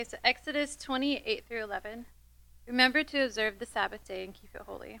So Exodus 28 through 11. Remember to observe the Sabbath day and keep it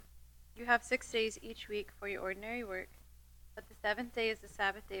holy. You have 6 days each week for your ordinary work, but the seventh day is the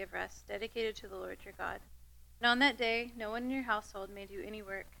Sabbath day of rest, dedicated to the Lord your God. And on that day, no one in your household may do any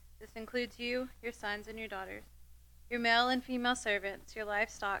work. This includes you, your sons, and your daughters, your male and female servants, your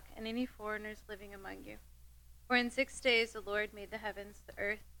livestock, and any foreigners living among you. For in 6 days the Lord made the heavens, the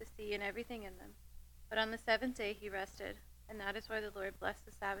earth, the sea, and everything in them. But on the seventh day he rested, and that is why the Lord blessed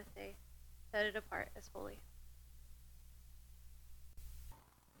the Sabbath day, set it apart as holy.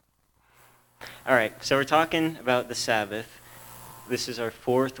 All right, so we're talking about the Sabbath. This is our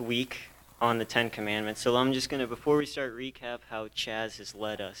fourth week on the Ten Commandments. So I'm just going to, before we start, recap how Chaz has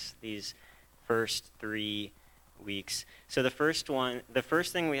led us these first 3 weeks. So the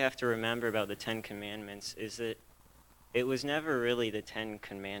first thing we have to remember about the Ten Commandments is that it was never really the 10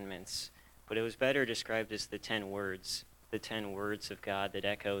 Commandments, but it was better described as the 10 words of God that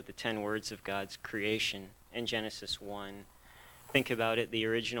echo the 10 words of God's creation in Genesis 1. Think about it, the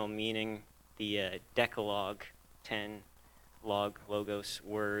original meaning, the Decalogue, 10 logos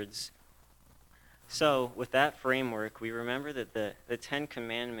words. So with that framework, we remember that the 10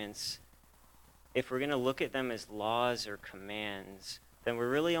 Commandments, if we're going to look at them as laws or commands, then we're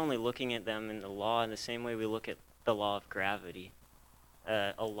really only looking at them in the law in the same way we look at the law of gravity.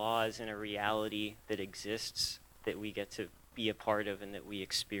 A law is in a reality that exists, that we get to be a part of and that we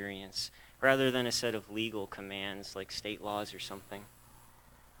experience, rather than a set of legal commands like state laws or something.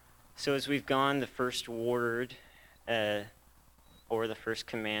 So as we've gone, the first word, or the first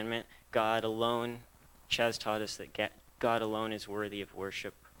commandment, God alone, Chaz taught us that God alone is worthy of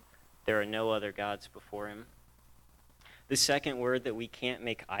worship. There are no other gods before him. The second word, that we can't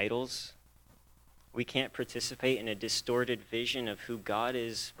make idols. We can't participate in a distorted vision of who God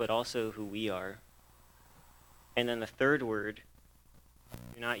is, but also who we are. And then the third word,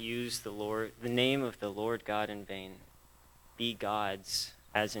 do not use the name of the Lord God in vain. Be gods,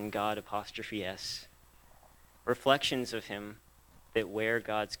 as in God apostrophe S. Reflections of him that wear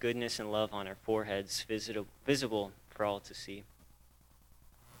God's goodness and love on our foreheads, visible for all to see.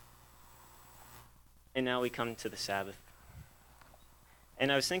 And now we come to the Sabbath. And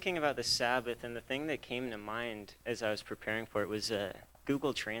I was thinking about the Sabbath, and the thing that came to mind as I was preparing for it was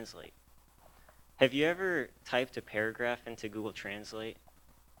Google Translate. Have you ever typed a paragraph into Google Translate?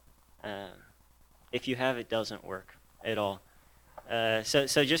 If you have, it doesn't work at all.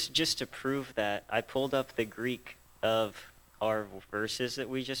 So just to prove that, I pulled up the Greek of our verses that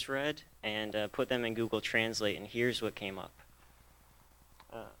we just read and put them in Google Translate, and here's what came up.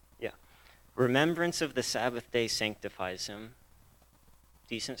 Remembrance of the Sabbath day sanctifies him.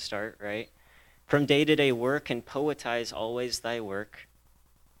 Decent start, right? From day to day work, and poetize always thy work.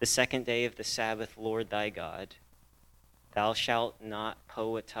 The second day of the Sabbath, Lord thy God. Thou shalt not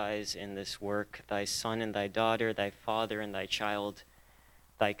poetize in this work thy son and thy daughter, thy father and thy child,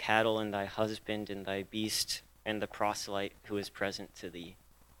 thy cattle and thy husband and thy beast, and the proselyte who is present to thee.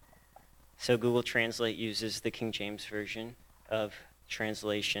 So Google Translate uses the King James Version of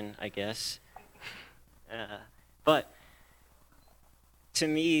translation, I guess. But to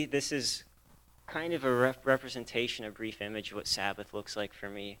me, this is kind of a representation, a brief image of what Sabbath looks like for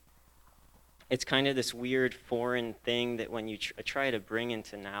me. It's kind of this weird foreign thing that when you try to bring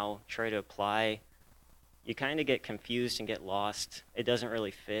into now, try to apply, you kind of get confused and get lost. It doesn't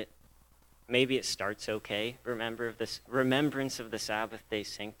really fit. Maybe it starts okay. Remembrance of the Sabbath day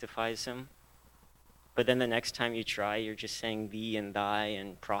sanctifies him. But then the next time you try, you're just saying thee and thy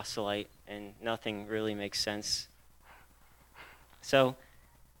and proselyte, and nothing really makes sense. So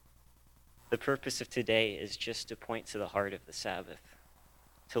the purpose of today is just to point to the heart of the Sabbath,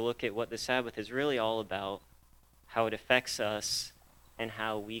 to look at what the Sabbath is really all about, how it affects us, and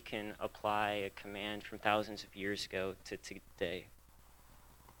how we can apply a command from thousands of years ago to today.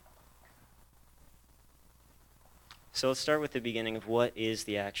 So let's start with the beginning of what is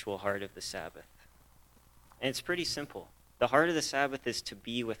the actual heart of the Sabbath. And it's pretty simple. The heart of the Sabbath is to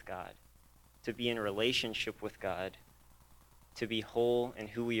be with God, to be in a relationship with God, to be whole in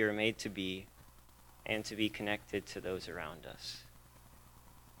who we are made to be, and to be connected to those around us.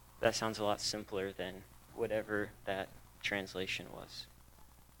 That sounds a lot simpler than whatever that translation was.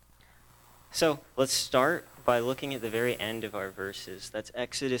 So let's start by looking at the very end of our verses. That's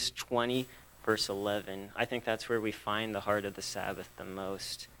Exodus 20, verse 11. I think that's where we find the heart of the Sabbath the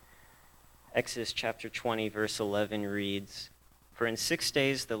most. Exodus chapter 20, verse 11 reads, For in 6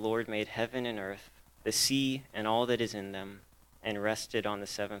 days the Lord made heaven and earth, the sea and all that is in them, and rested on the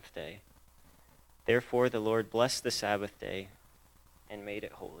seventh day. Therefore the Lord blessed the Sabbath day and made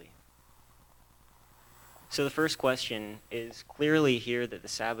it holy. So the first question is clearly here that the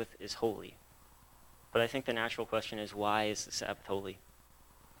Sabbath is holy. But I think the natural question is, why is the Sabbath holy?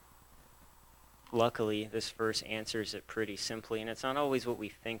 Luckily, this verse answers it pretty simply, and it's not always what we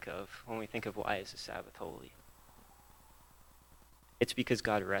think of when we think of why is the Sabbath holy. It's because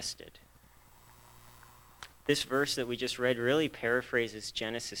God rested. This verse that we just read really paraphrases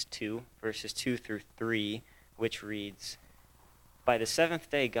Genesis 2, verses 2 through 3, which reads, "By the seventh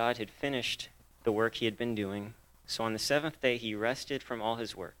day God had finished the work he had been doing, so on the seventh day he rested from all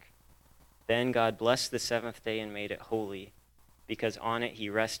his work. Then God blessed the seventh day and made it holy, because on it he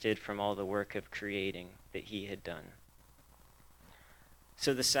rested from all the work of creating that he had done."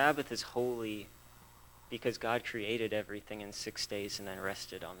 So the Sabbath is holy because God created everything in 6 days and then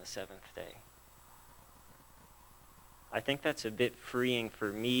rested on the seventh day. I think that's a bit freeing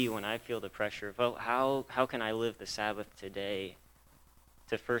for me when I feel the pressure of, how can I live the Sabbath today?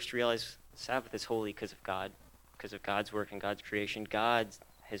 To first realize the Sabbath is holy because of God, because of God's work and God's creation. God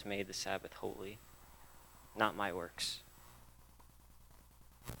has made the Sabbath holy, not my works.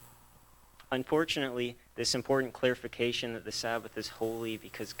 Unfortunately, this important clarification that the Sabbath is holy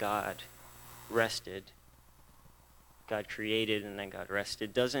because God rested, God created and then God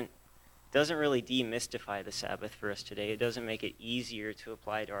rested, doesn't really demystify the Sabbath for us today. It doesn't make it easier to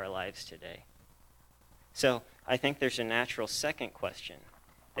apply to our lives today. So I think there's a natural second question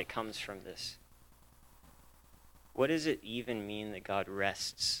that comes from this. What does it even mean that God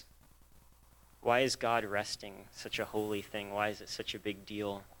rests? Why is God resting such a holy thing? Why is it such a big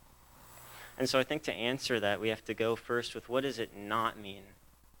deal? And so I think to answer that, we have to go first with, what does it not mean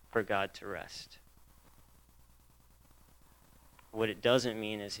for God to rest? What it doesn't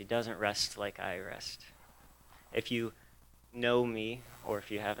mean is he doesn't rest like I rest. If you know me, or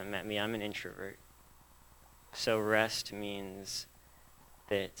if you haven't met me, I'm an introvert. So rest means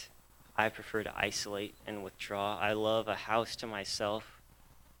that I prefer to isolate and withdraw. I love a house to myself.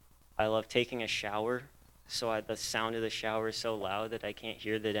 I love taking a shower, so the sound of the shower is so loud that I can't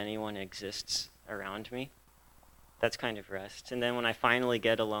hear that anyone exists around me. That's kind of rest. And then when I finally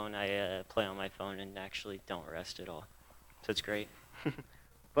get alone, I play on my phone and actually don't rest at all. So it's great.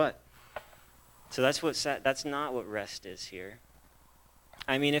 So that's not what rest is here.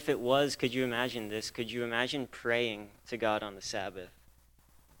 I mean, if it was, could you imagine this? Could you imagine praying to God on the Sabbath?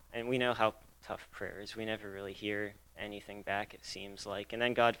 And we know how tough prayer is. We never really hear anything back, it seems like. And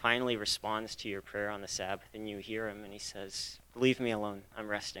then God finally responds to your prayer on the Sabbath, and you hear him, and he says, "Leave me alone. I'm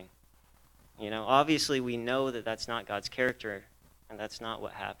resting." Obviously we know that that's not God's character, and that's not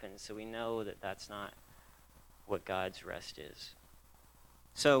what happens. So we know that that's not what God's rest is.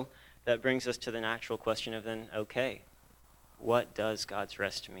 So that brings us to the natural question of then, okay, what does God's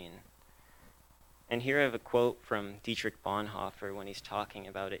rest mean? And here I have a quote from Dietrich Bonhoeffer when he's talking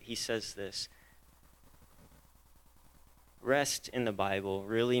about it. He says this: "Rest in the Bible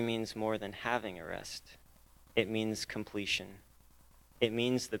really means more than having a rest. It means completion. It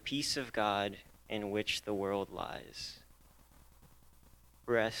means the peace of God in which the world lies."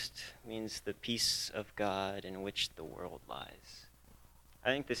 Rest means the peace of God in which the world lies. I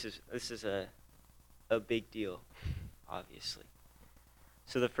think this is a big deal, obviously.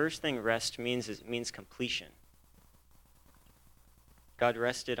 So the first thing rest means is it means completion. God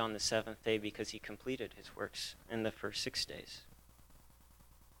rested on the seventh day because he completed his works in the first 6 days.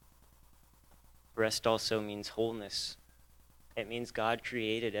 Rest also means wholeness. It means God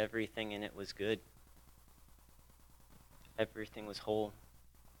created everything and it was good. Everything was whole.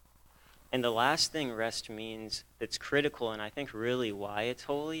 And the last thing rest means that's critical, and I think really why it's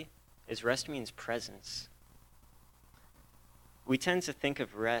holy, is rest means presence. We tend to think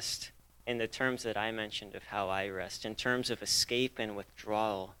of rest in the terms that I mentioned of how I rest, in terms of escape and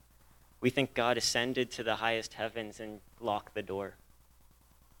withdrawal. We think God ascended to the highest heavens and locked the door,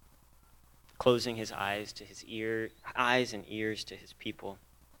 closing his eyes and ears to his people.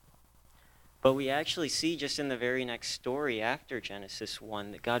 But we actually see just in the very next story after Genesis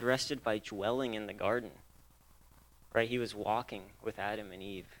 1 that God rested by dwelling in the garden. Right? He was walking with Adam and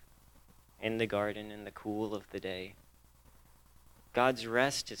Eve in the garden in the cool of the day. God's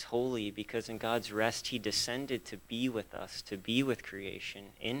rest is holy because in God's rest he descended to be with us, to be with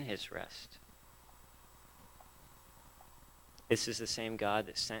creation in his rest. This is the same God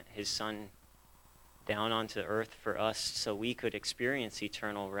that sent his Son down onto earth for us so we could experience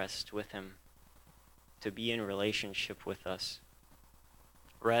eternal rest with him, to be in relationship with us.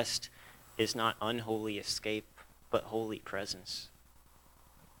 Rest is not unholy escape, but holy presence.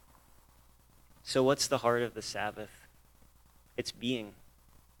 So what's the heart of the Sabbath? It's being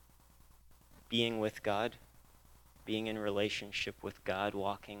with God, being in relationship with God,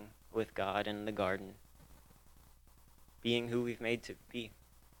 walking with God in the garden. being who we've made to be.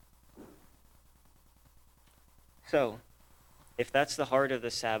 So, if that's the heart of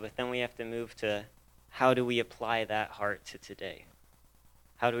the Sabbath, then we have to move to how do we apply that heart to today?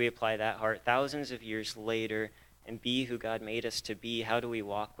 How do we apply that heart thousands of years later and be who God made us to be? How do we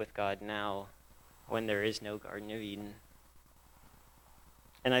walk with God now when there is no Garden of Eden?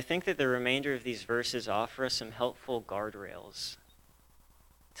 And I think that the remainder of these verses offer us some helpful guardrails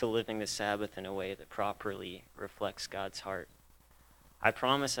to living the Sabbath in a way that properly reflects God's heart. I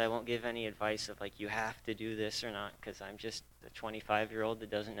promise I won't give any advice of like, you have to do this or not, because I'm just a 25-year-old that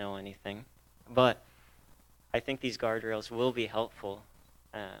doesn't know anything. But I think these guardrails will be helpful.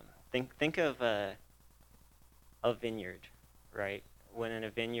 Think of a vineyard, right? When in a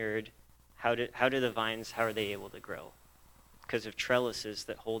vineyard, how do the vines, how are they able to grow? Because of trellises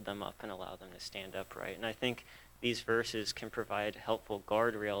that hold them up and allow them to stand upright. And I think these verses can provide helpful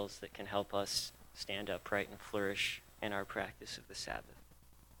guardrails that can help us stand upright and flourish in our practice of the Sabbath.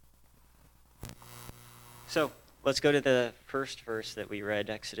 So let's go to the first verse that we read,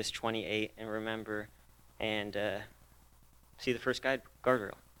 Exodus 28, and remember and see the first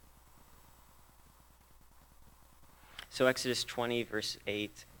guardrail. So Exodus 20, verse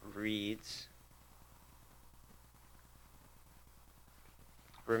 8 reads,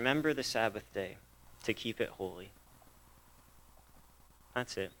 "Remember the Sabbath day to keep it holy."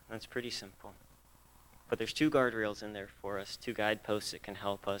 That's it. That's pretty simple. But there's two guardrails in there for us, two guideposts that can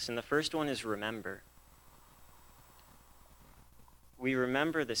help us. And the first one is remember. We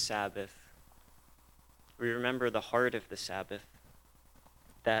remember the Sabbath. We remember the heart of the Sabbath.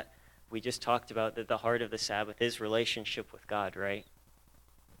 That we just talked about, that the heart of the Sabbath is relationship with God, right?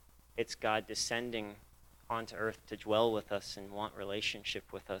 It's God descending onto earth to dwell with us and want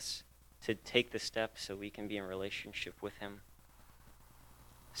relationship with us, to take the steps so we can be in relationship with him.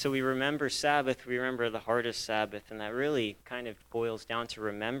 So we remember Sabbath, we remember the heart of Sabbath, and that really kind of boils down to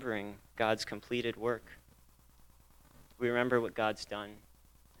remembering God's completed work. We remember what God's done,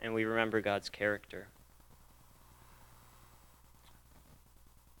 and we remember God's character.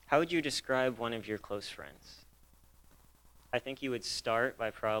 How would you describe one of your close friends? I think you would start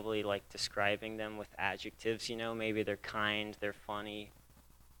by probably like describing them with adjectives, maybe they're kind, they're funny,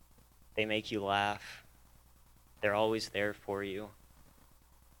 they make you laugh, they're always there for you.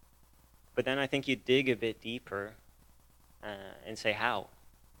 But then I think you dig a bit deeper and say, how?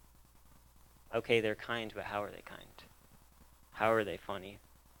 Okay, they're kind, but how are they kind? How are they funny?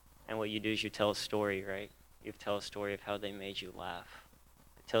 And what you do is you tell a story, right? You tell a story of how they made you laugh.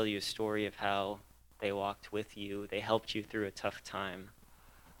 They tell you a story of how they walked with you. They helped you through a tough time.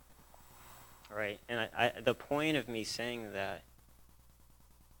 Right? And the point of me saying that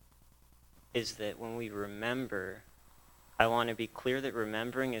is that when we remember, I want to be clear that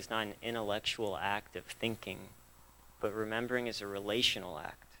remembering is not an intellectual act of thinking, but remembering is a relational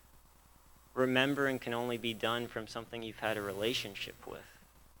act. Remembering can only be done from something you've had a relationship with.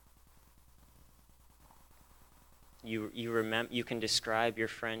 You can describe your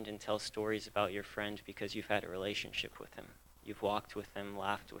friend and tell stories about your friend because you've had a relationship with him. You've walked with them,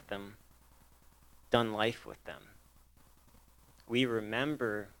 laughed with them, done life with them. We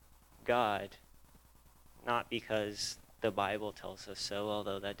remember God not because the Bible tells us so,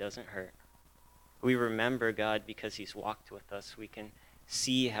 although that doesn't hurt. We remember God because he's walked with us. We can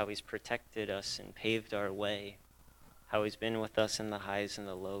see how he's protected us and paved our way, how he's been with us in the highs and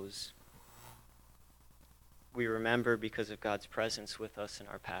the lows. We remember because of God's presence with us in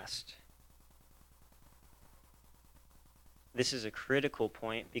our past. This is a critical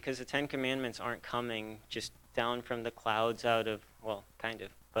point because the Ten Commandments aren't coming just down from the clouds out of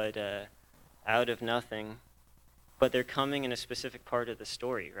nothing. But they're coming in a specific part of the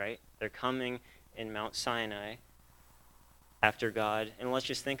story, right? They're coming in Mount Sinai after God. And let's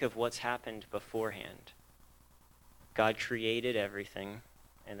just think of what's happened beforehand. God created everything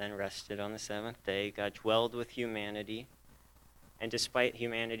and then rested on the seventh day. God dwelled with humanity. And despite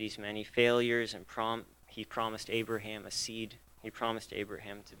humanity's many failures, he promised Abraham a seed. He promised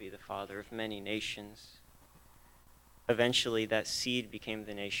Abraham to be the father of many nations. Eventually, that seed became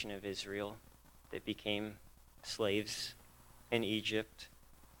the nation of Israel. That became slaves in Egypt.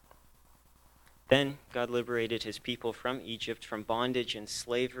 Then God liberated his people from Egypt, from bondage and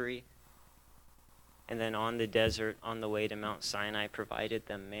slavery. And then on the desert, on the way to Mount Sinai, provided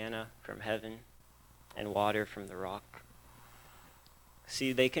them manna from heaven and water from the rock.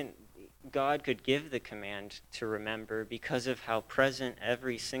 See, God could give the command to remember because of how present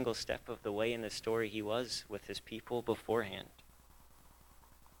every single step of the way in the story he was with his people beforehand.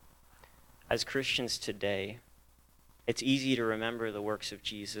 As Christians today, it's easy to remember the works of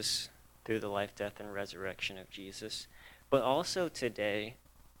Jesus through the life, death, and resurrection of Jesus. But also today,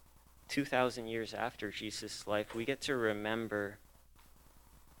 2,000 years after Jesus' life, we get to remember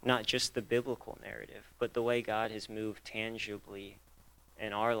not just the biblical narrative, but the way God has moved tangibly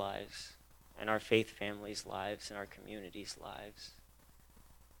in our lives, in our faith families' lives, in our communities' lives.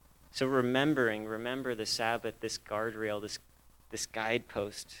 So remember the Sabbath, this guardrail, this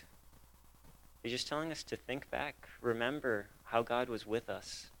guidepost, is just telling us to think back. Remember how God was with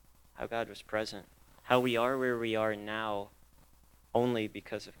us, how God was present, how we are where we are now only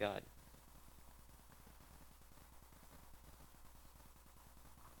because of God.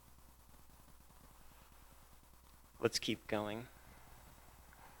 Let's keep going.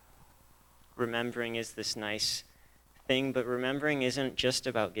 Remembering is this nice thing, but remembering isn't just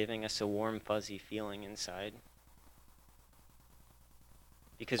about giving us a warm, fuzzy feeling inside.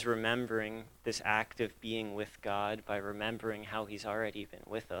 Because remembering this act of being with God, by remembering how he's already been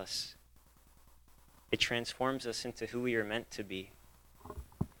with us, it transforms us into who we are meant to be.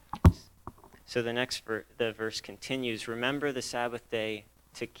 So the verse continues, remember the Sabbath day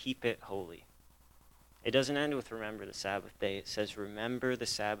to keep it holy. It doesn't end with remember the Sabbath day. It says remember the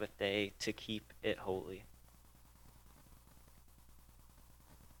Sabbath day to keep it holy.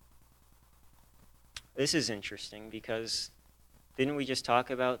 This is interesting because didn't we just talk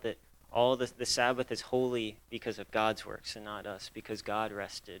about that all the Sabbath is holy because of God's works and not us, because God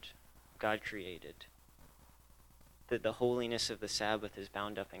rested, God created. That the holiness of the Sabbath is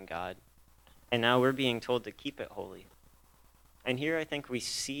bound up in God. And now we're being told to keep it holy. And here I think we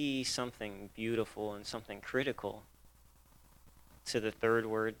see something beautiful and something critical to the third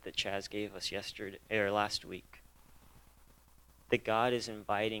word that Chaz gave us last week. That God is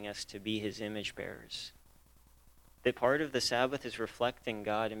inviting us to be his image bearers. That part of the Sabbath is reflecting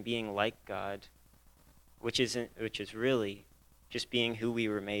God and being like God, which is really just being who we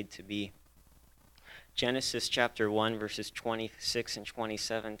were made to be. Genesis chapter 1 verses 26 and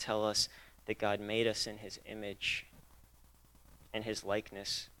 27 tell us that God made us in his image and his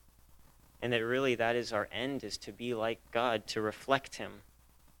likeness. And that really that is our end, is to be like God, to reflect him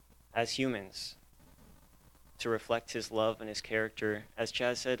as humans, to reflect his love and his character. As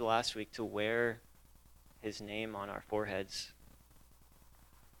Chaz said last week, to wear his name on our foreheads.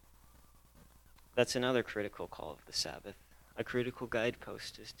 That's another critical call of the Sabbath. A critical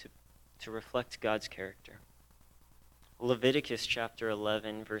guidepost is to reflect God's character. Leviticus chapter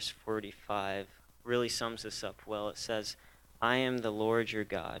 11 verse 45 really sums this up well. It says, I am the Lord your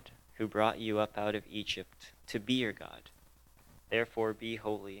God, who brought you up out of Egypt to be your God. Therefore be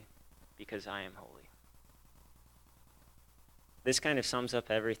holy, because I am holy. This kind of sums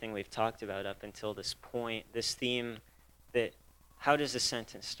up everything we've talked about up until this point, this theme that, how does the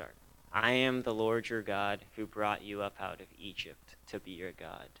sentence start? I am the Lord your God, who brought you up out of Egypt to be your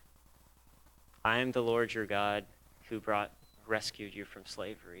God. I am the Lord your God, who rescued you from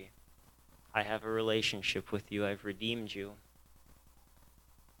slavery. I have a relationship with you. I've redeemed you.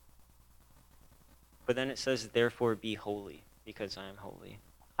 But then it says, therefore be holy, because I am holy.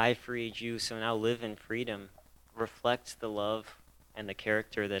 I freed you, so now live in freedom. Reflect the love and the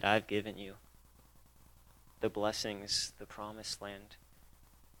character that I've given you. The blessings, the promised land.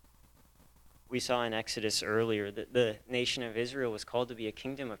 We saw in Exodus earlier that the nation of Israel was called to be a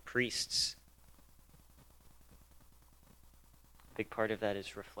kingdom of priests. A big part of that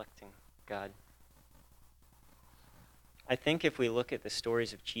is reflecting God. I think if we look at the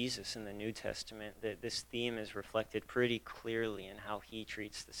stories of Jesus in the New Testament, that this theme is reflected pretty clearly in how he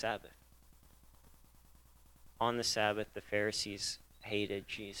treats the Sabbath. On the Sabbath, the Pharisees hated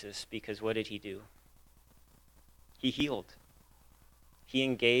Jesus because what did he do? He healed. He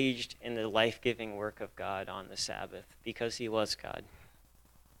engaged in the life-giving work of God on the Sabbath because he was God,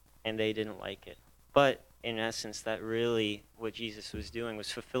 and they didn't like it. But in essence, that really what Jesus was doing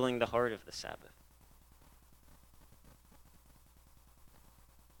was fulfilling the heart of the Sabbath.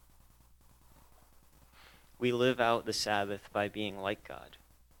 We live out the Sabbath by being like God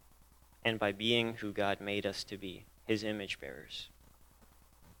and by being who God made us to be, his image bearers.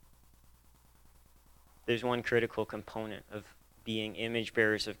 There's one critical component of being image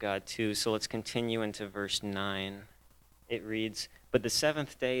bearers of God too, so let's continue into verse 9. It reads, but the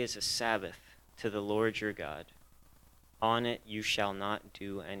seventh day is a Sabbath to the Lord your God. On it you shall not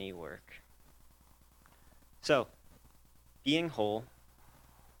do any work. So, being whole,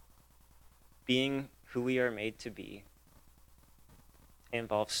 being who we are made to be,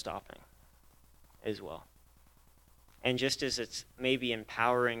 involves stopping as well. And just as it's maybe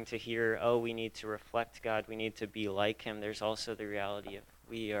empowering to hear, oh, we need to reflect God, we need to be like him, there's also the reality of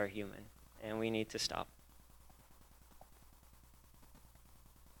we are human and we need to stop.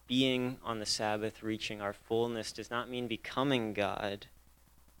 being on the Sabbath, reaching our fullness, does not mean becoming God,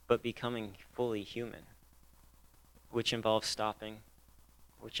 but becoming fully human, which involves stopping,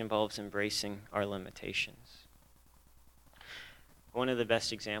 which involves embracing our limitations. One of the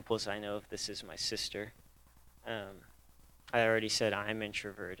best examples I know of this is my sister. I already said I'm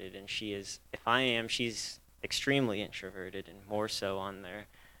introverted, and she is, if I am, she's extremely introverted and more so on there.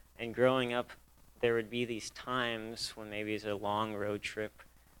 And growing up, there would be these times when maybe it's a long road trip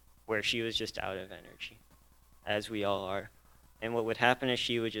where she was just out of energy, as we all are. And what would happen is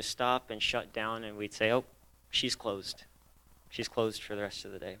she would just stop and shut down, and we'd say, oh, she's closed. She's closed for the rest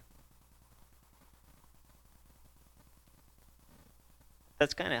of the day.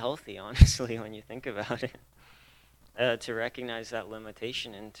 That's kind of healthy, honestly, when you think about it. To recognize that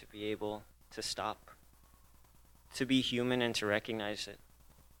limitation and to be able to stop. To be human and to recognize it.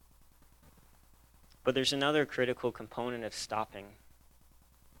 But there's another critical component of stopping.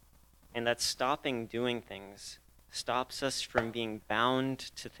 And that stopping doing things stops us from being bound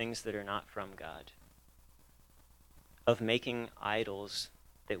to things that are not from God. Of making idols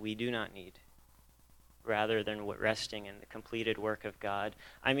that we do not need, rather than resting in the completed work of God.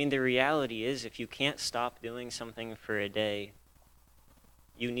 I mean, the reality is, if you can't stop doing something for a day,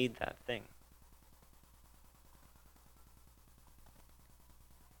 you need that thing.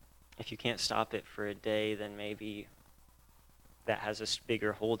 If you can't stop it for a day, then maybe that has a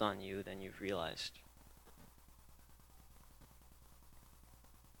bigger hold on you than you've realized.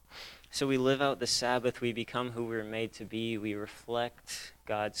 So we live out the Sabbath, we become who we're made to be, we reflect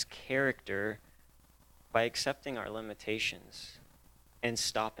God's character by accepting our limitations and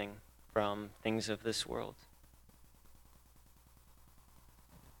stopping from things of this world.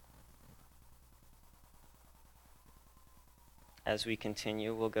 As we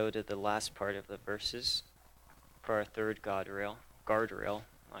continue, we'll go to the last part of the verses for our third guardrail,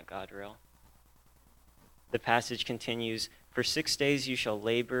 not guardrail. The passage continues, "For 6 days you shall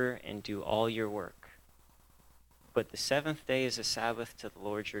labor and do all your work. But the seventh day is a Sabbath to the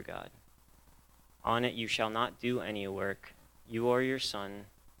Lord your God. On it you shall not do any work, you or your son,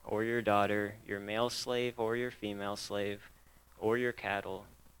 or your daughter, your male slave or your female slave, or your cattle,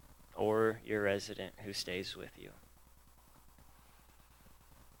 or your resident who stays with you."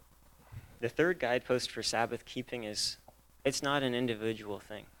 The third guidepost for Sabbath keeping is, it's not an individual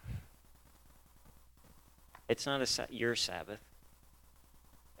thing. It's not your Sabbath.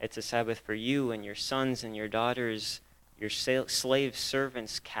 It's a Sabbath for you and your sons and your daughters, your slaves,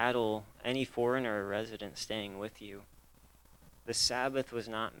 servants, cattle, any foreigner or resident staying with you. The Sabbath was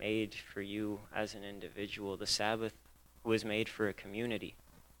not made for you as an individual. The Sabbath was made for a community.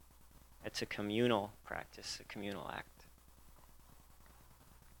 It's a communal practice, a communal act.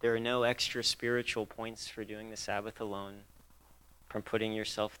 There are no extra spiritual points for doing the Sabbath alone, from putting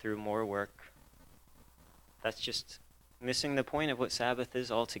yourself through more work. That's just missing the point of what Sabbath is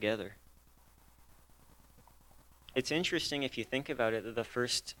altogether. It's interesting if you think about it that the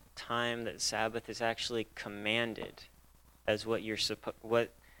first time that Sabbath is actually commanded as what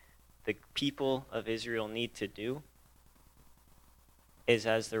the people of Israel need to do is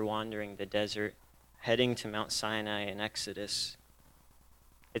as they're wandering the desert, heading to Mount Sinai in Exodus.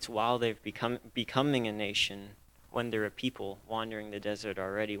 It's while they've becoming a nation, when they're a people wandering the desert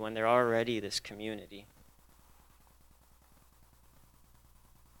already, when they're already this community.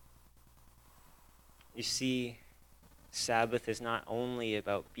 You see, Sabbath is not only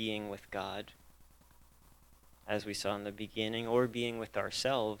about being with God, as we saw in the beginning, or being with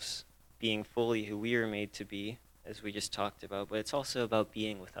ourselves, being fully who we are made to be, as we just talked about, but it's also about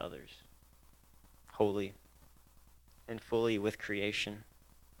being with others, wholly and fully with creation.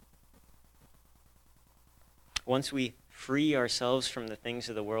 Once we free ourselves from the things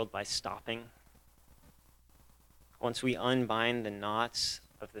of the world by stopping, once we unbind the knots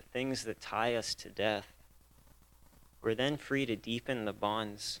of the things that tie us to death, we're then free to deepen the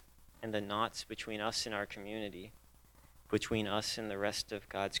bonds and the knots between us and our community, between us and the rest of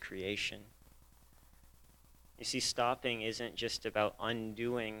God's creation. You see, stopping isn't just about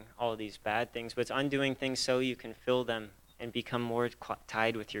undoing all these bad things, but it's undoing things so you can fill them and become more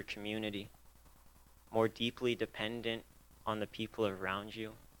tied with your community, more deeply dependent on the people around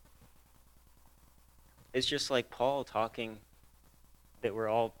you. It's just like Paul talking that we're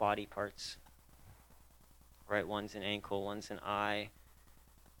all body parts, right? One's an ankle, one's an eye.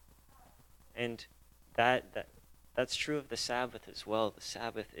 And that's true of the Sabbath as well. The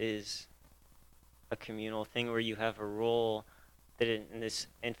Sabbath is a communal thing where you have a role that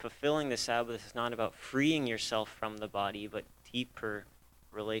in fulfilling the Sabbath is not about freeing yourself from the body, but deeper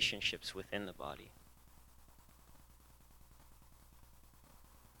relationships within the body.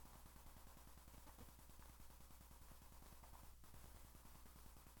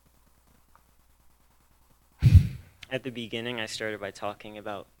 At the beginning, I started by talking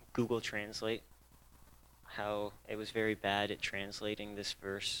about Google Translate, how it was very bad at translating this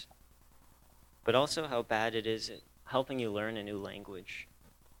verse, but also how bad it is at helping you learn a new language.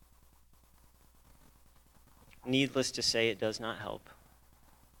 Needless to say, it does not help.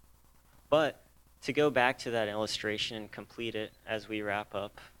 But to go back to that illustration and complete it as we wrap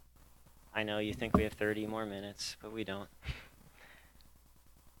up, I know you think we have 30 more minutes, but we don't.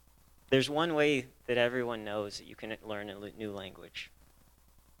 There's one way that everyone knows that you can learn a new language.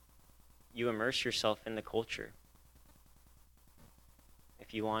 You immerse yourself in the culture.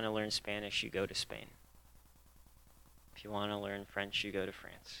 If you want to learn Spanish, you go to Spain. If you want to learn French, you go to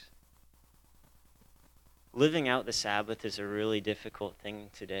France. Living out the Sabbath is a really difficult thing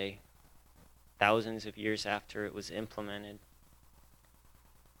today, thousands of years after it was implemented,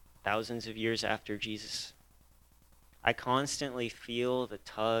 thousands of years after Jesus. I constantly feel the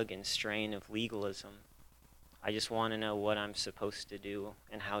tug and strain of legalism. I just want to know what I'm supposed to do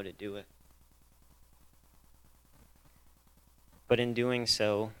and how to do it. But in doing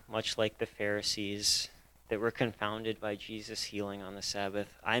so, much like the Pharisees that were confounded by Jesus healing on the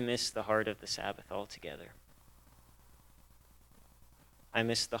Sabbath, I miss the heart of the Sabbath altogether. I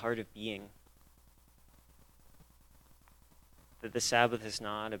miss the heart of being. That the Sabbath is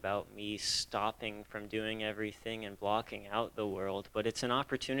not about me stopping from doing everything and blocking out the world, but it's an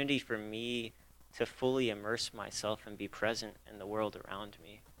opportunity for me to fully immerse myself and be present in the world around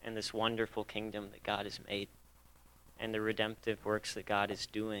me, in this wonderful kingdom that God has made, and the redemptive works that God is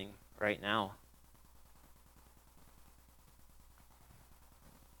doing right now.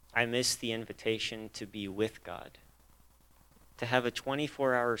 I miss the invitation to be with God, to have a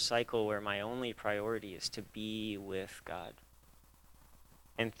 24-hour cycle where my only priority is to be with God.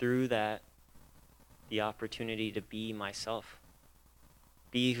 And through that, the opportunity to be myself,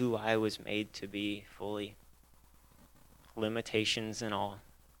 be who I was made to be fully, limitations and all,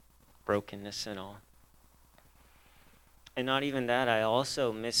 brokenness and all. And not even that, I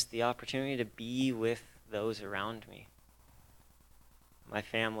also miss the opportunity to be with those around me. My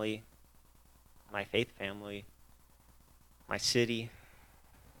family, my faith family, my city.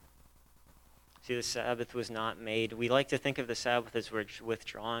 See, the Sabbath was not made. We like to think of the Sabbath as we're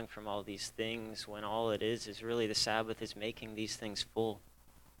withdrawing from all these things, when all it is really the Sabbath is making these things full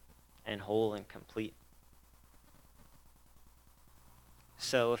and whole and complete.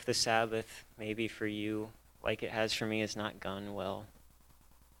 So if the Sabbath, maybe for you, like it has for me, has not gone well,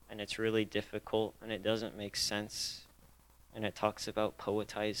 and it's really difficult, and it doesn't make sense, and it talks about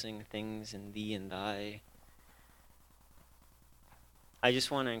poetizing things and thee and thy, I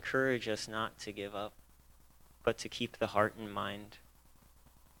just want to encourage us not to give up, but to keep the heart in mind,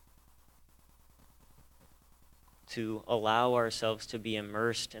 to allow ourselves to be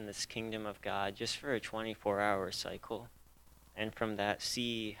immersed in this kingdom of God just for a 24-hour cycle, and from that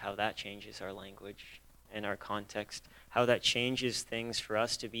see how that changes our language and our context, how that changes things for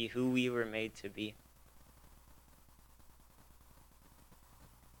us to be who we were made to be.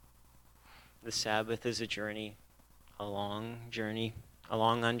 The Sabbath is a journey, a long journey, a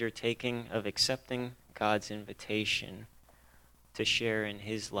long undertaking of accepting God's invitation to share in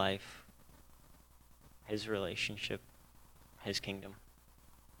his life, his relationship, his kingdom.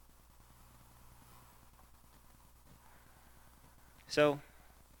 So,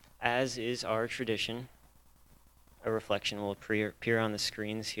 as is our tradition, a reflection will appear on the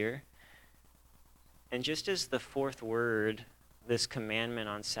screens here. And just as the fourth word, this commandment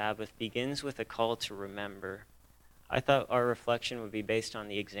on Sabbath, begins with a call to remember, I thought our reflection would be based on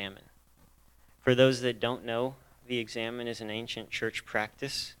the Examen. For those that don't know, the Examen is an ancient church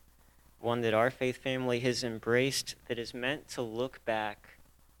practice, one that our faith family has embraced, that is meant to look back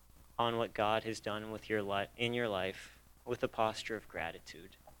on what God has done with in your life with a posture of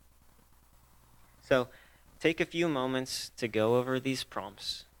gratitude. So take a few moments to go over these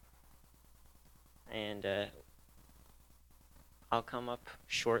prompts, and I'll come up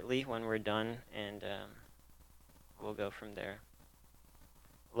shortly when we're done, and we'll go from there.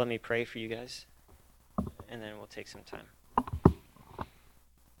 Let me pray for you guys, and then we'll take some time.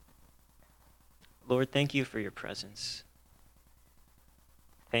 Lord, thank you for your presence.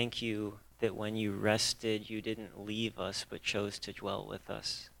 Thank you that when you rested, you didn't leave us, but chose to dwell with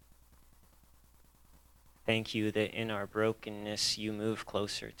us. Thank you that in our brokenness, you move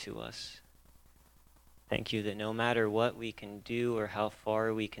closer to us. Thank you that no matter what we can do or how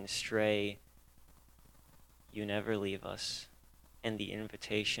far we can stray, you never leave us, and the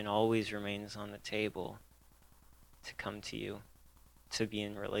invitation always remains on the table to come to you, to be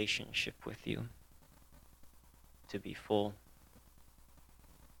in relationship with you, to be full,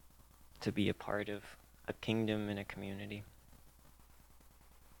 to be a part of a kingdom and a community.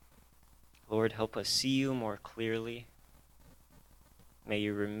 Lord, help us see you more clearly. May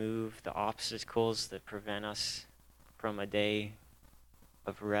you remove the obstacles that prevent us from a day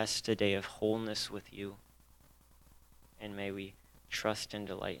of rest, a day of wholeness with you. And may we trust and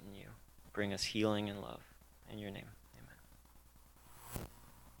delight in you. Bring us healing and love. In your name.